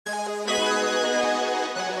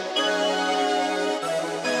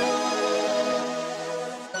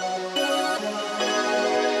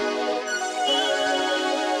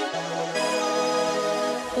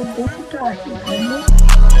This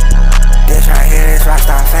right here, this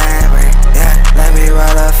Rockstar fabric, yeah. Let me roll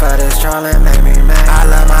up for this trolling, make me mad. I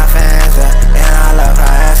love my fans, yeah, and I love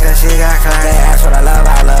her ass cause she got class. They ask what I love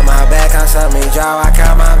my back. Come suck me jaw, I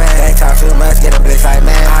count my bag. They talk too much, get them blitz like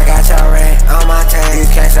man. I got your ring on my chain. You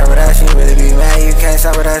can't suck with us, she really be mad. You can't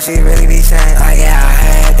suck with us, she really be sad. Like yeah, I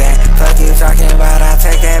had that. Fuck you talking about, I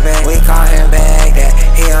take that back. We call him Baghdad.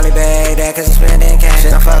 He only bag that cause he spending cash.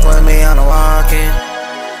 She don't fuck with me on the walking.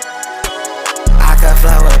 I could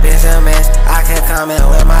flow with business, I could come in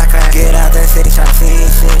with my class. Get out the city, tryna see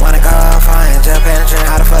shit. Wanna go far and jump in the trip.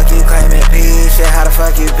 How the fuck you claiming peace shit? How the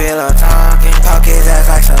fuck you pillow talking? Poke his ass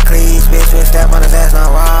like some cleats, bitch. We step on his ass,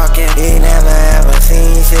 no walking. He never ever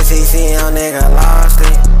seen shit, he see your nigga lost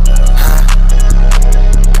it.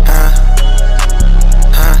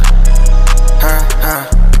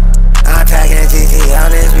 I'm tagging GT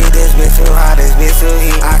on this bitch too hot, this bitch too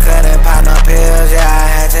heat. I couldn't pop no pills, yeah, I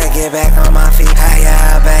had to get back on my feet. Hey,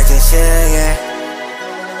 yeah, back to chill, yeah.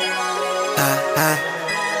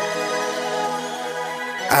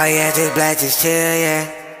 Oh yeah, just black, just chill,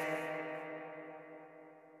 yeah.